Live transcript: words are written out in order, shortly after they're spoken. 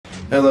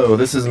Hello,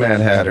 this is Mad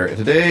Hatter.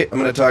 Today I'm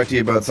going to talk to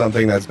you about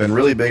something that's been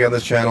really big on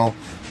this channel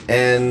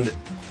and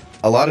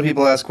a lot of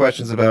people ask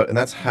questions about, and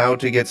that's how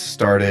to get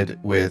started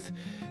with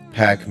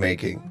pack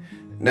making.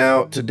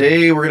 Now,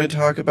 today we're going to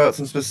talk about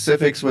some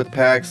specifics with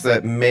packs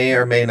that may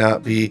or may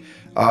not be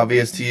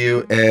obvious to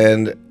you,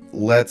 and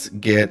let's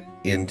get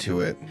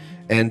into it.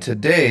 And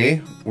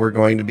today we're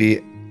going to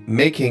be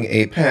making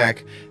a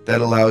pack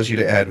that allows you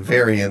to add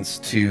variants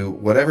to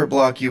whatever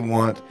block you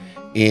want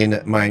in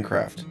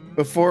Minecraft.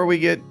 Before we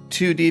get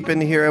too deep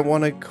in here, I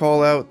want to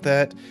call out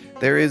that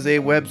there is a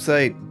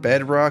website,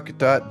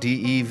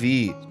 Bedrock.dev.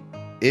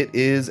 It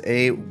is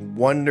a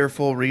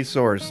wonderful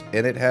resource,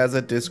 and it has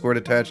a Discord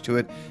attached to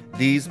it.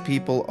 These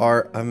people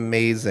are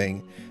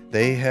amazing.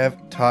 They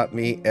have taught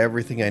me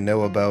everything I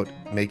know about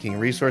making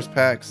resource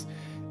packs,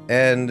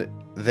 and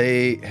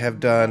they have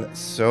done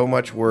so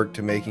much work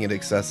to making it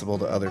accessible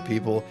to other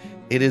people.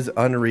 It is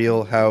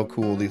unreal how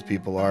cool these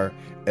people are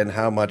and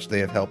how much they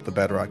have helped the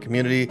Bedrock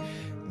community.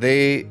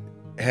 They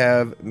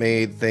have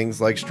made things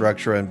like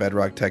Structure and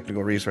Bedrock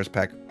Technical Resource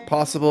Pack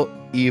possible,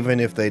 even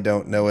if they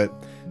don't know it.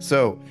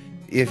 So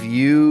if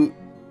you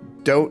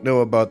don't know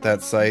about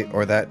that site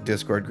or that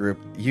Discord group,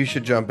 you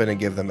should jump in and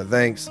give them a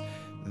thanks.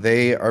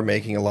 They are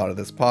making a lot of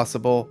this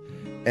possible,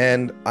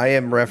 and I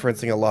am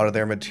referencing a lot of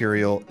their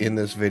material in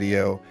this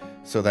video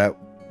so that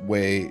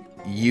way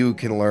you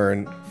can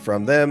learn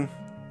from them.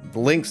 The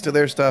links to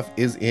their stuff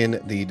is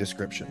in the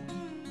description.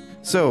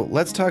 So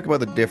let's talk about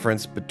the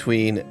difference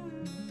between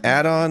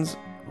add-ons,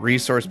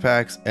 resource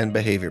packs, and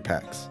behavior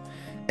packs.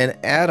 An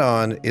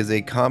add-on is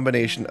a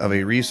combination of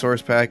a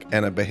resource pack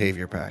and a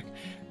behavior pack.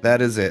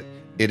 That is it.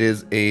 It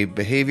is a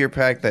behavior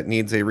pack that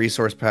needs a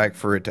resource pack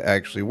for it to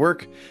actually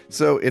work,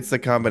 so it's the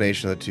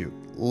combination of the two.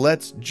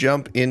 Let's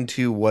jump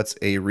into what's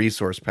a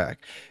resource pack.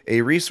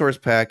 A resource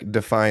pack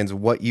defines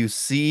what you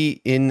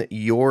see in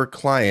your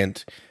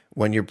client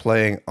when you're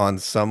playing on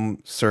some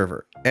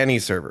server, any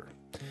server.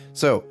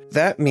 So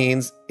that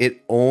means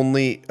it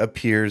only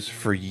appears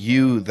for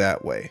you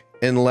that way,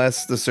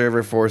 unless the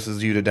server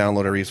forces you to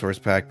download a resource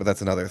pack, but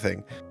that's another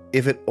thing.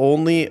 If it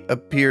only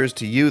appears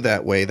to you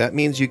that way, that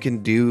means you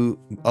can do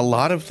a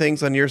lot of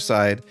things on your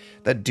side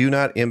that do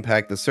not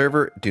impact the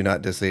server, do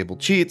not disable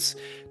cheats,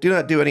 do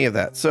not do any of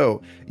that.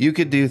 So you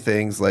could do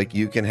things like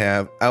you can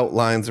have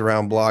outlines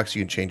around blocks,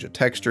 you can change the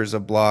textures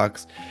of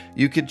blocks,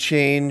 you could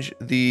change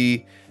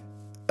the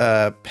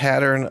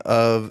pattern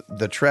of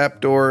the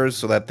trapdoors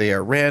so that they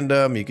are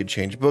random. You could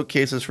change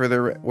bookcases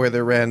for where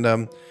they're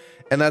random.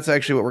 And that's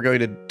actually what we're going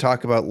to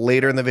talk about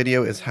later in the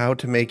video, is how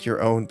to make your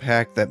own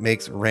pack that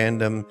makes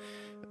random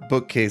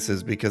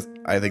bookcases, because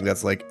I think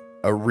that's like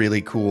a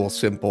really cool,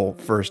 simple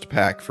first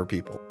pack for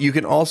people. You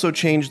can also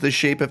change the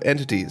shape of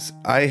entities.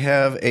 I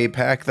have a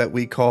pack that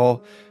we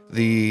call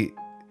the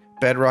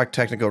Bedrock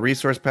Technical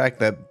Resource Pack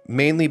that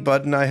mainly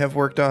Bud and I have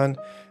worked on.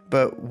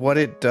 But what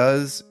it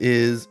does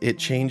is it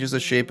changes the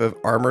shape of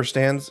armor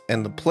stands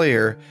and the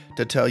player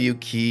to tell you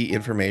key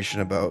information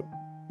about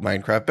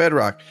Minecraft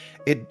Bedrock.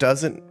 It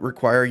doesn't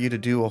require you to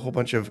do a whole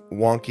bunch of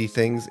wonky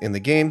things in the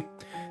game.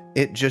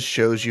 It just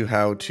shows you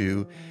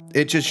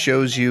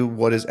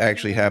what is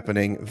actually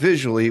happening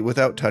visually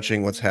without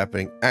touching what's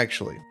happening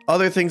actually.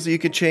 Other things that you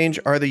could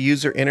change are the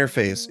user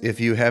interface. If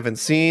you haven't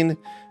seen,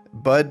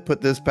 Bud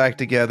put this pack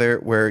together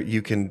where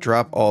you can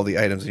drop all the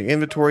items in your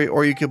inventory,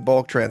 or you can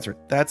bulk transfer.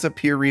 That's a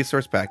pure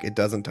resource pack. It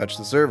doesn't touch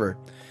the server.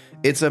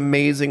 It's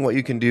amazing what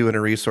you can do in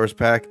a resource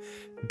pack.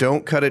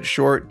 Don't cut it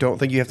short. Don't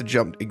think you have to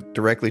jump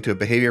directly to a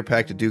behavior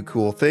pack to do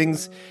cool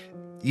things.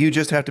 You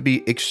just have to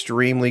be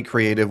extremely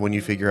creative when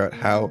you figure out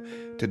how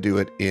to do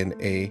it in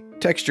a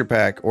texture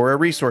pack or a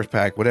resource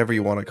pack, whatever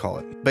you want to call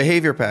it.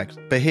 Behavior packs.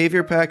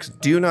 Behavior packs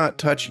do not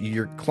touch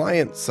your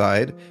client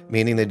side,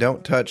 meaning they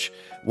don't touch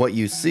what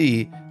you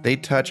see. They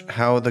touch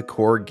how the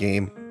core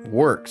game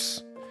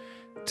works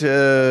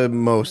to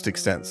most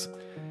extents.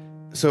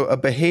 So a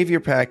behavior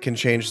pack can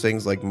change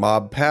things like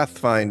mob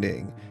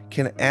pathfinding,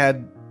 can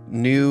add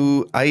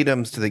new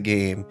items to the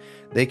game.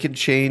 They can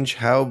change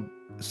how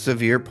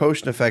severe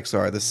potion effects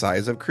are, the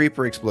size of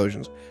creeper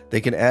explosions. They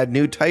can add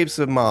new types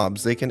of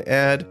mobs. They can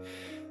add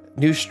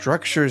new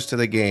structures to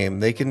the game.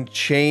 They can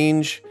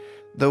change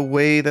the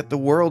way that the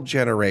world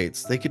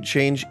generates. They could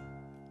change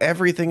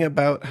everything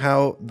about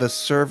how the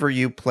server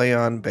you play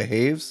on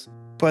behaves,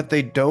 but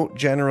they don't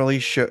generally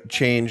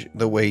change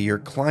the way your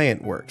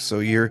client works.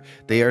 So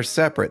they are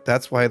separate.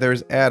 That's why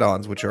there's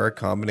add-ons, which are a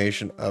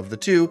combination of the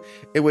two,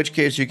 in which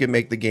case you can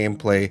make the game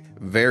play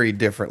very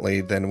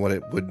differently than what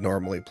it would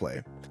normally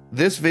play.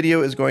 This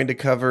video is going to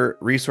cover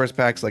resource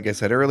packs. Like I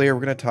said earlier,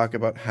 we're going to talk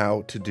about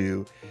how to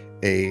do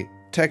a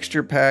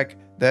texture pack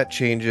that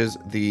changes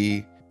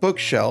the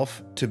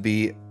bookshelf to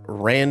be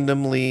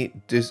randomly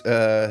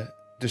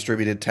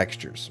distributed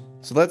textures.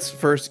 So let's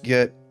first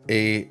get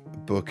a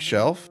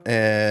bookshelf,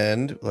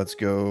 and let's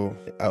go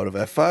out of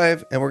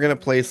F5, and we're going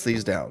to place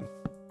these down.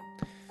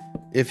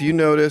 If you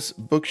notice,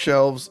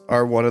 bookshelves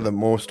are one of the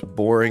most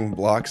boring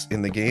blocks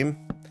in the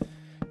game.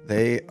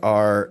 They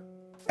are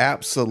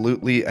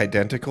absolutely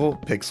identical,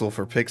 pixel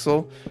for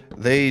pixel.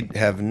 They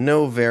have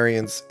no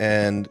variance,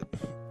 and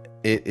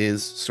it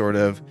is sort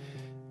of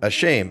a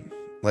shame.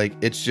 Like,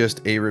 it's just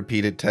a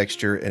repeated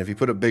texture, and if you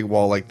put a big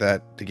wall like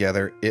that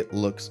together, it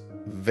looks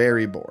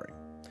very boring.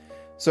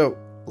 So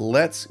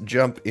let's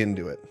jump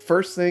into it.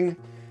 First thing,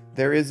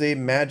 there is a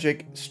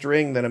magic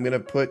string that I'm going to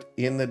put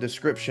in the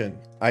description.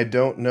 I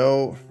don't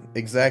know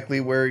exactly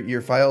where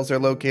your files are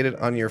located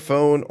on your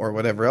phone or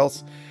whatever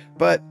else,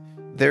 but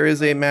there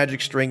is a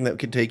magic string that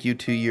could take you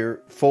to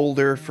your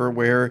folder for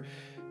where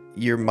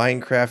your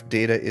Minecraft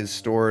data is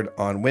stored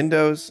on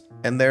Windows,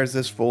 and there's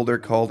this folder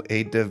called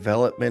a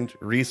development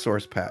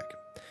resource pack.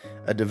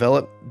 A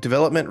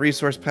development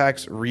resource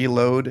packs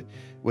reload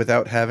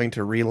without having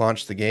to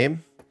relaunch the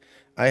game.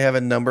 I have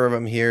a number of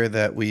them here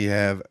that we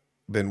have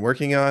been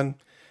working on.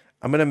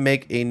 I'm going to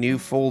make a new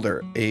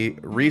folder. A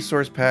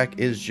resource pack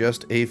is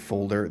just a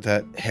folder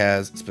that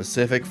has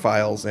specific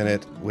files in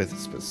it with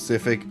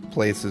specific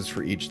places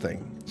for each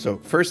thing. So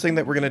first thing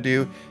that we're going to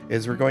do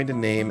is we're going to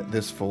name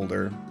this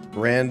folder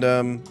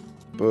Random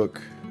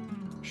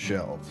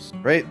Bookshelves,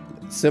 right?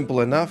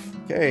 Simple enough.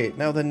 Okay,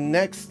 now the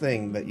next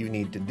thing that you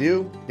need to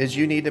do is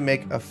you need to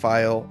make a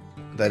file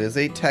that is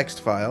a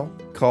text file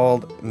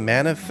called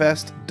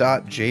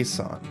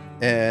manifest.json.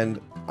 And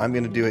I'm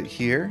going to do it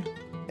here.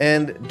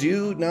 And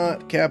do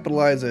not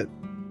capitalize it.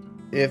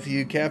 If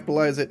you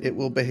capitalize it, it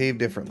will behave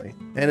differently.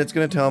 And it's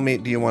going to tell me,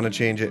 do you want to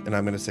change it? And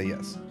I'm going to say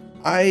yes.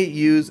 I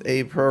use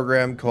a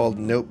program called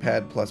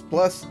Notepad++,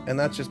 and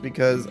that's just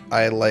because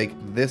I like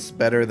this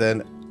better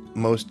than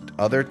most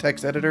other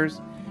text editors.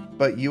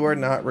 But you are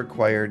not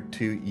required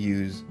to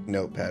use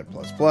Notepad++.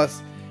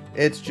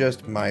 It's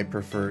just my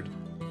preferred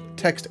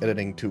text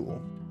editing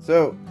tool.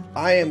 So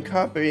I am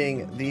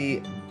copying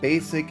the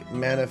basic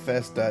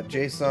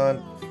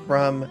manifest.json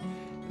from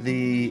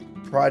the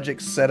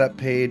project setup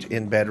page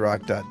in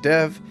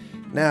Bedrock.dev.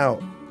 Now,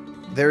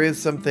 there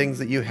is some things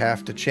that you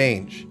have to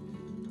change.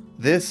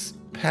 This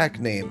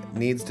pack name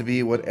needs to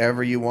be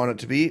whatever you want it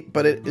to be,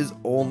 but it is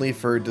only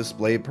for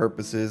display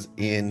purposes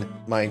in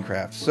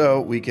Minecraft.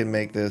 So we can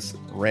make this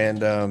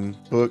Random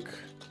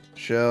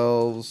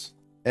Bookshelves,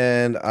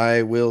 and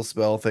I will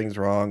spell things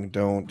wrong.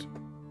 Don't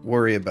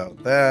worry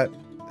about that.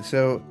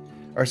 So,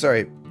 or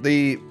sorry,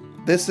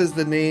 this is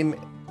the name,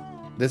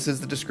 this is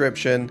the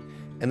description,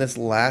 and this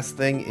last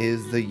thing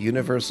is the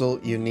universal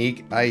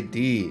unique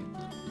ID.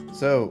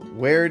 So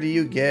where do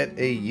you get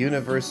a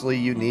universally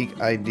unique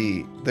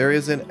ID? There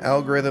is an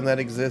algorithm that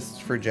exists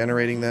for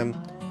generating them,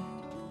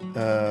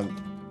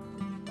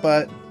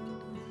 but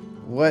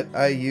what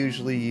I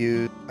usually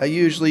use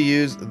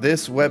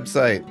this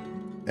website,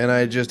 and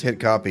I just hit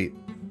copy,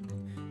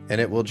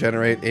 and it will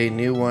generate a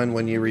new one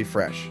when you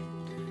refresh.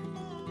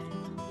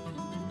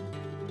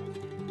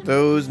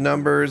 Those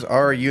numbers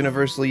are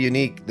universally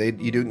unique.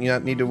 You do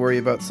not need to worry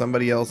about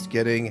somebody else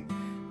getting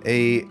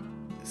a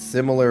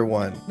similar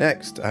one.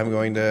 Next, I'm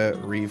going to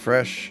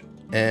refresh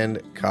and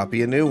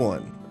copy a new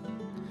one.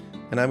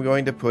 And I'm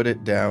going to put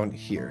it down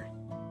here.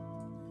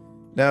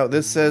 Now,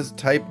 this says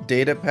type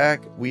data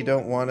pack. We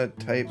don't want to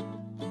type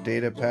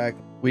data pack.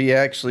 We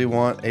actually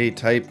want a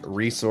type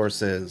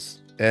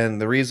resources.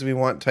 And the reason we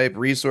want type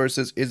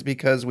resources is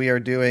because we are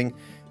doing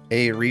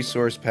a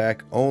resource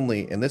pack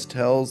only. And this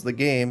tells the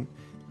game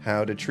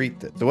how to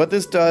treat this. So what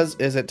this does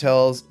is it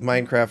tells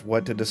Minecraft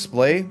what to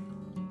display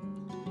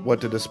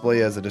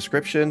as a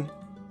description,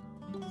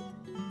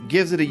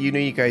 gives it a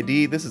unique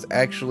ID. This is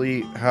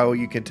actually how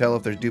you can tell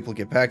if there's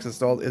duplicate packs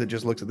installed. It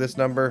just looks at this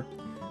number.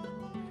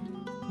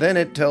 Then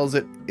it tells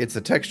it it's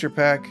a texture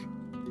pack,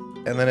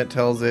 and then it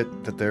tells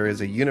it that there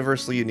is a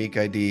universally unique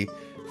ID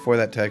for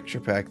that texture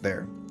pack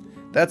there.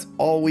 That's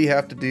all we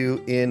have to do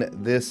in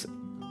this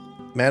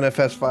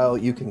manifest file.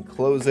 You can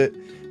close it,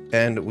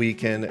 and we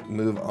can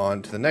move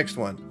on to the next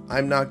one.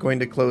 I'm not going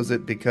to close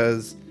it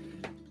because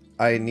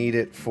I need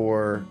it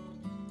for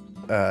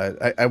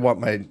I want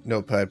my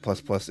Notepad++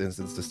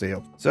 instance to stay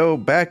open. So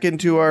back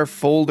into our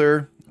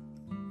folder,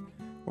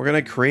 we're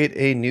going to create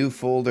a new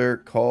folder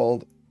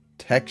called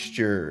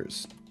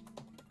Textures.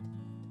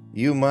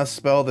 You must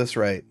spell this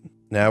right.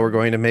 Now we're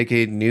going to make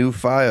a new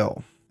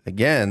file.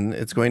 Again,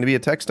 it's going to be a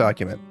text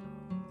document.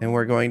 And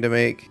we're going to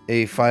make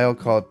a file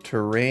called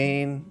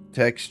terrain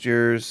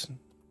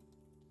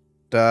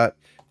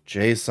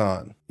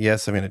textures.json.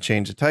 Yes, I'm going to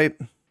change the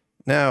type.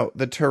 Now,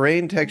 the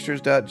terrain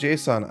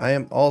textures.json, I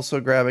am also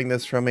grabbing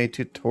this from a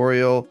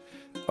tutorial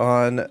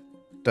on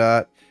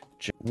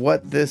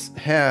What this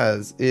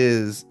has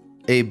is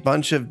a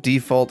bunch of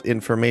default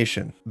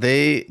information.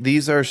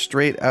 These are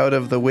straight out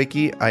of the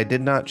wiki. I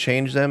did not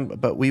change them,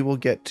 but we will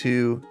get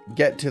to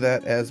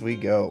that as we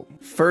go.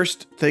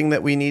 First thing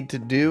that we need to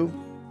do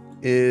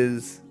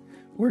is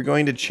we're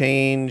going to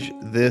change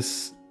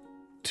this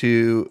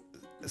to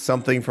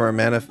something from our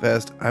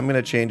manifest. I'm going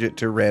to change it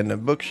to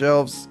random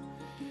bookshelves,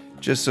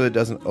 just so it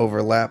doesn't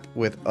overlap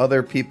with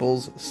other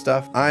people's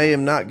stuff. I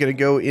am not going to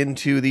go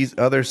into these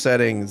other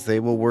settings. They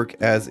will work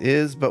as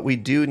is, but we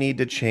do need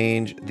to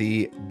change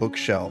the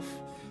bookshelf.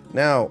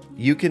 Now,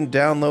 you can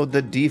download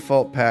the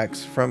default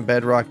packs from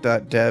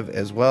Bedrock.dev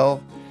as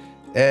well,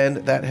 and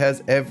that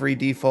has every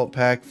default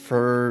pack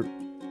for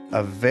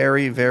a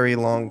very, very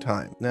long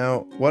time.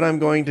 Now, what I'm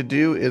going to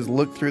do is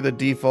look through the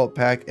default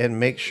pack and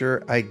make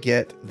sure I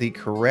get the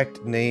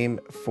correct name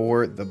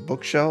for the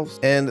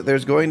bookshelves. And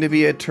there's going to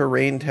be a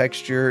terrain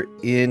texture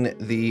in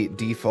the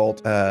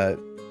default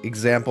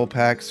example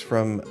packs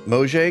from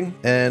Mojang,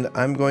 and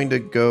I'm going to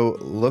go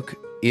look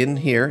in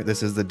here.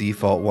 This is the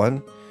default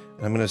one.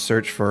 I'm going to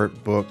search for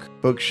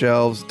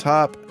bookshelves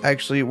top.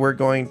 Actually, we're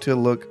going to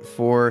look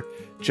for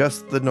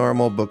just the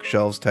normal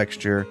bookshelves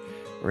texture.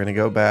 We're going to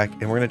go back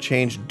and we're going to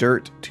change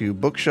dirt to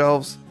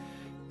bookshelves,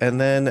 and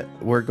then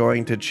we're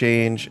going to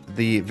change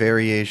the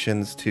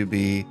variations to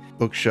be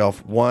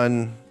bookshelf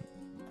 1,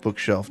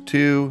 bookshelf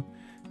 2,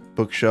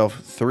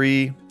 bookshelf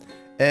 3,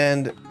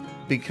 and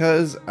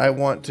because I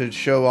want to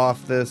show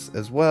off this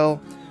as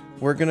well,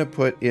 we're going to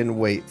put in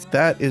weights.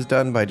 That is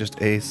done by just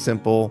a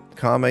simple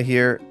comma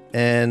here,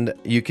 and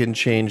you can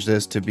change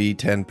this to be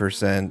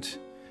 10%,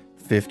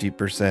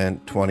 50%,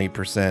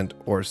 20%,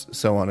 or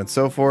so on and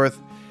so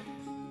forth.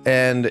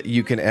 And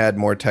you can add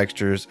more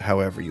textures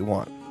however you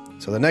want.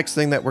 So the next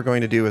thing that we're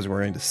going to do is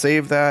we're going to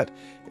save that,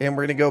 and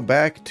we're going to go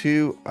back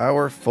to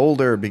our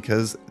folder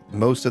because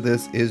most of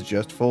this is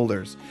just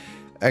folders.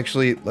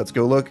 Actually, let's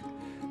go look.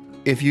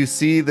 If you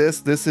see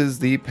this, this is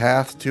the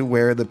path to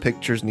where the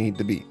pictures need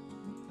to be.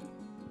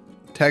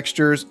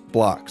 Textures,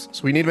 blocks.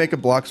 So we need to make a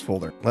blocks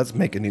folder. Let's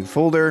make a new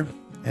folder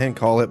and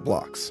call it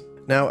blocks.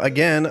 Now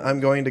again,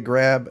 I'm going to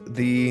grab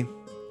the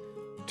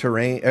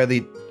terrain, or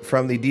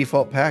from the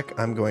default pack,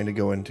 I'm going to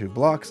go into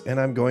blocks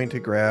and I'm going to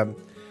grab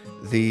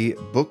the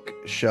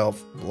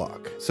bookshelf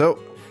block. So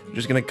I'm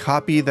just going to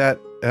copy that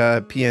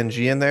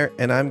PNG in there,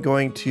 and I'm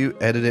going to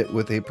edit it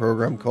with a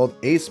program called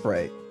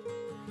Sprite.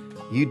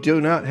 You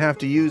do not have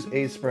to use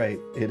Sprite.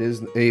 It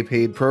is a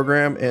paid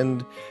program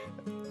and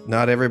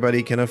not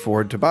everybody can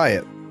afford to buy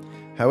it.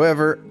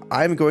 However,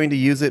 I'm going to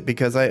use it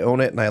because I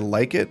own it and I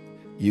like it.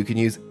 You can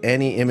use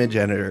any image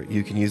editor.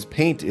 You can use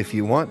Paint if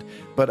you want,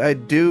 but I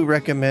do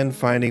recommend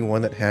finding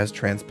one that has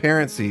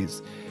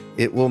transparencies.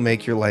 It will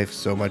make your life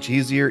so much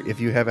easier if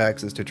you have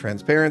access to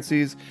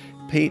transparencies.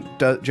 Paint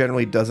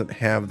generally doesn't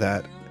have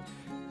that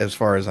as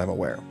far as I'm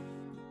aware.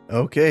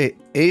 Okay,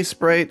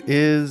 Sprite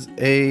is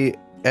a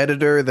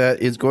editor that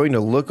is going to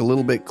look a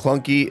little bit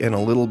clunky and a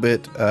little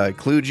bit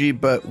kludgy,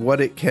 but what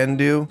it can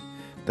do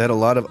that a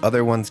lot of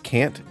other ones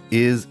can't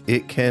is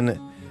it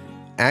can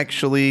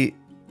actually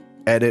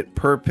edit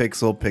per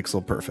pixel,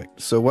 pixel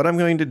perfect. So what I'm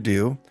going to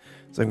do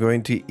is I'm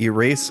going to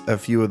erase a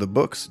few of the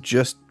books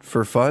just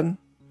for fun.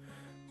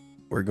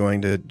 We're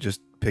going to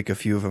just pick a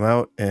few of them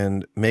out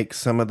and make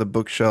some of the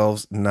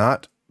bookshelves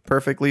not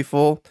perfectly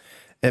full.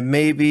 And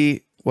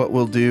maybe what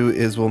we'll do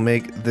is we'll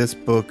make this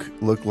book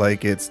look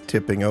like it's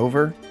tipping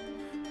over.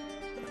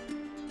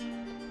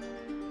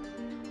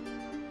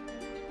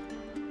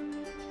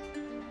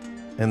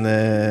 And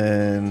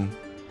then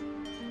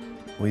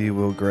we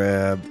will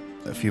grab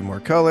a few more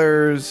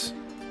colors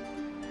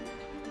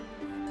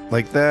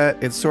like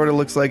that. It sort of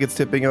looks like it's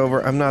tipping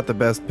over. I'm not the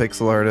best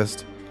pixel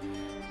artist,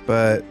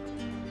 but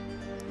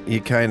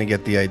you kind of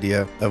get the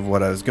idea of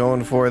what I was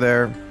going for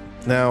there.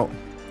 Now,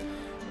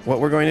 what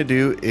we're going to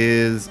do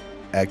is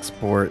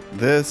export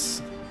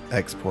this,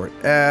 export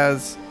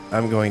as.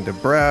 I'm going to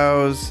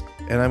browse,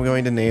 and I'm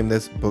going to name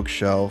this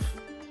bookshelf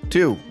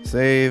 2.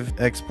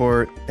 Save,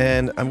 export,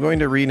 and I'm going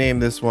to rename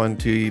this one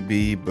to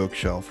be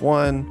bookshelf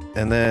 1.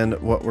 And then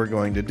what we're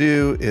going to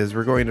do is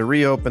we're going to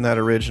reopen that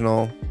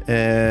original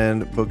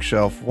and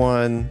bookshelf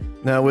 1.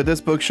 Now with this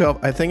bookshelf,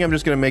 I think I'm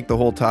just going to make the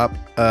whole top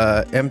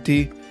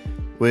empty,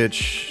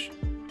 which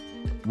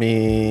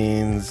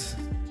means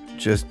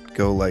just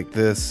go like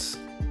this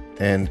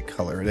and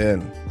color it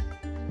in.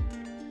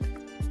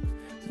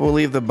 We'll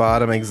leave the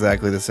bottom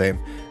exactly the same.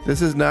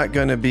 This is not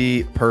going to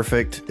be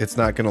perfect. It's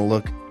not going to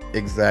look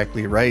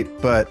exactly right,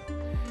 but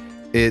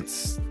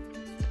it's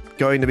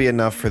going to be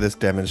enough for this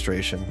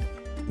demonstration.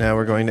 Now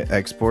we're going to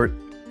export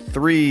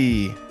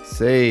 3,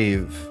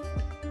 save,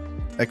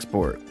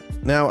 export.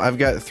 Now I've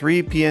got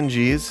 3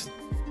 PNGs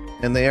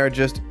and they are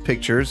just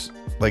pictures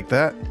like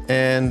that.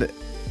 And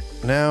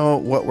now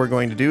what we're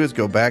going to do is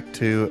go back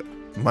to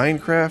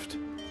Minecraft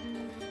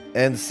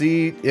and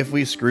see if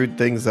we screwed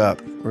things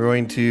up. We're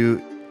going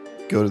to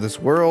go to this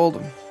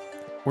world.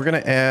 We're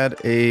going to add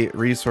a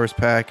resource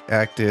pack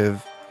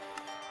active,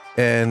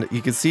 and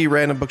you can see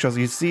random bookshelves.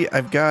 You see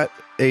I've got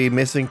a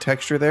missing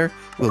texture there.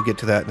 We'll get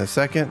to that in a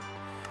second.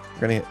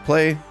 We're going to hit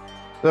play.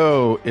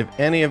 So if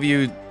any of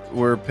you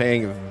were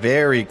paying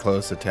very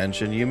close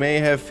attention, you may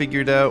have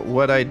figured out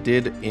what I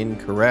did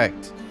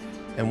incorrect.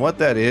 And what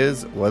that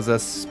is was a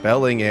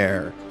spelling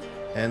error.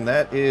 And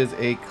that is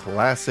a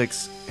classic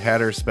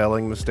Hatter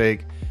spelling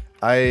mistake.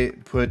 I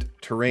put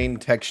terrain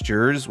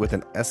textures with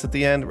an S at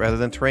the end rather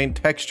than terrain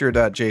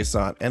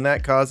texture.json, and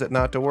that caused it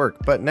not to work.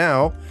 But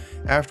now,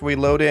 after we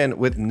load in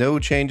with no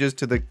changes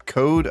to the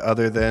code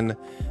other than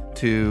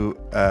to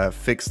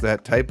fix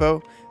that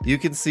typo, you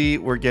can see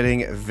we're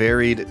getting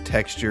varied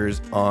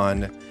textures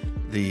on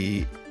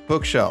the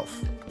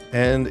bookshelf.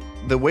 And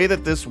the way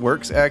that this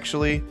works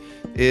actually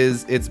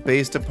is it's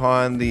based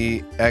upon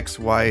the X,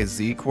 Y,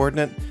 Z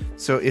coordinate.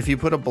 So if you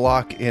put a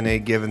block in a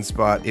given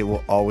spot, it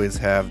will always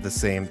have the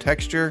same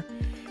texture.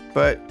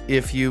 But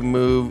if you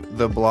move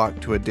the block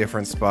to a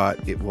different spot,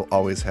 it will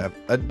always have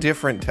a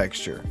different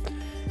texture.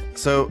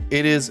 So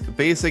it is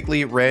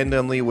basically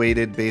randomly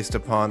weighted based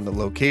upon the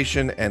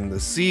location and the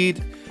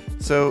seed.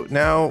 So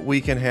now we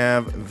can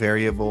have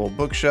variable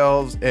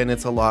bookshelves, and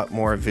it's a lot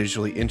more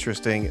visually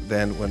interesting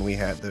than when we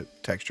had the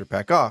texture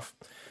pack off.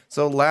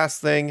 So last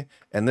thing,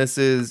 and this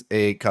is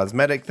a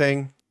cosmetic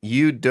thing,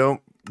 you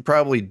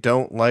probably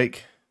don't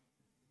like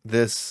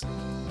this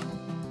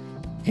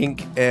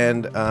pink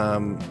and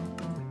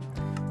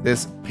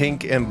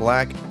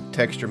black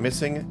texture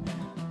missing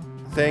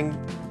thing.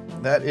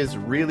 That is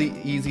really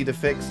easy to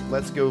fix.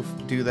 Let's go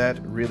do that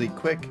really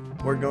quick.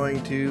 We're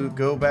going to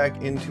go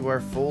back into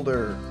our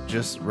folder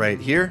just right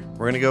here.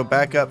 We're going to go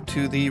back up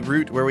to the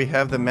root where we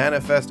have the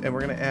manifest, and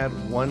we're going to add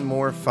one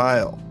more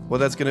file. What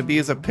that's going to be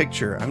is a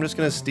picture. I'm just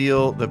going to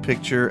steal the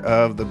picture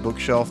of the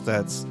bookshelf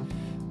that's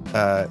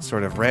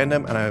sort of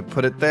random, and I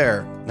put it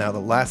there. Now the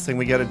last thing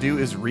we got to do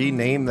is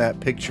rename that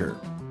picture.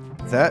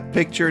 That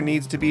picture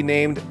needs to be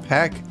named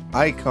Pack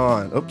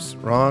Icon. Oops,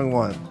 wrong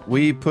one.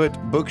 We put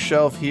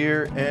bookshelf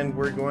here, and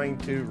we're going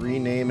to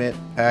rename it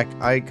Pack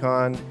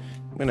Icon.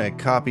 I'm gonna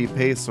copy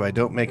paste so I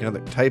don't make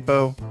another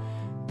typo.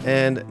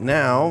 And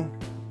now,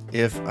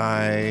 if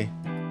I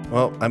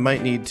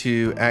might need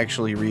to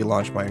actually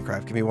relaunch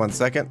Minecraft. Give me 1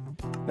 second.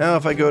 Now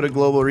if I go to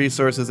global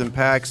resources and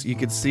packs, you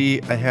can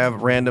see I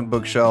have random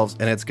bookshelves,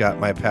 and it's got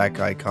my pack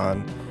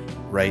icon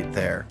right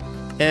there.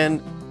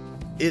 And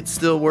it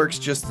still works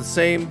just the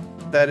same.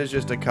 That is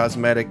just a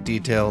cosmetic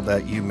detail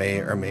that you may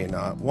or may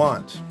not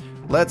want.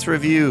 Let's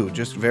review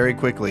just very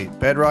quickly.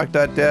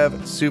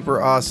 Bedrock.dev, super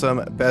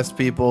awesome, best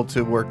people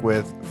to work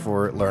with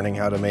for learning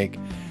how to make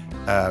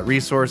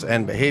resource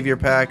and behavior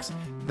packs.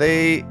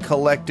 They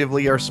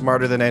collectively are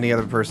smarter than any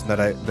other person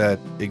that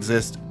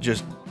exists.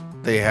 Just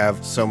they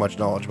have so much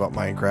knowledge about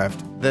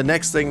Minecraft. The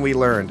next thing we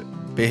learned,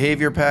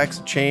 behavior packs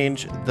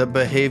change the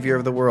behavior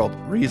of the world.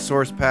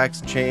 Resource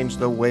packs change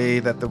the way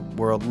that the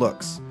world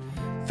looks.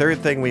 Third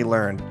thing we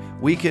learned,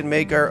 we can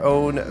make our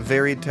own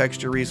varied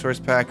texture resource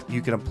pack.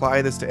 You can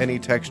apply this to any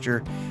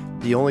texture.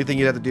 The only thing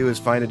you have to do is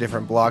find a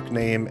different block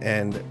name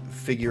and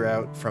figure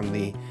out from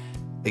the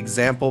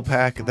example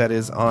pack that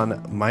is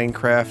on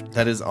Minecraft,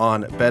 that is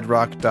on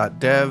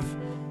Bedrock.dev.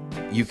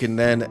 You can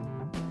then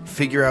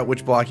figure out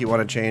which block you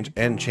want to change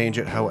and change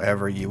it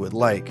however you would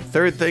like.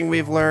 Third thing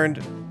we've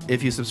learned,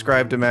 if you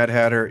subscribe to Mad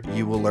Hatter,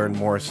 you will learn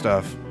more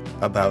stuff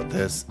about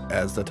this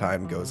as the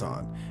time goes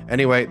on.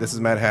 Anyway, this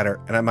is Mad Hatter,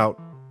 and I'm out.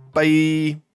 Bye!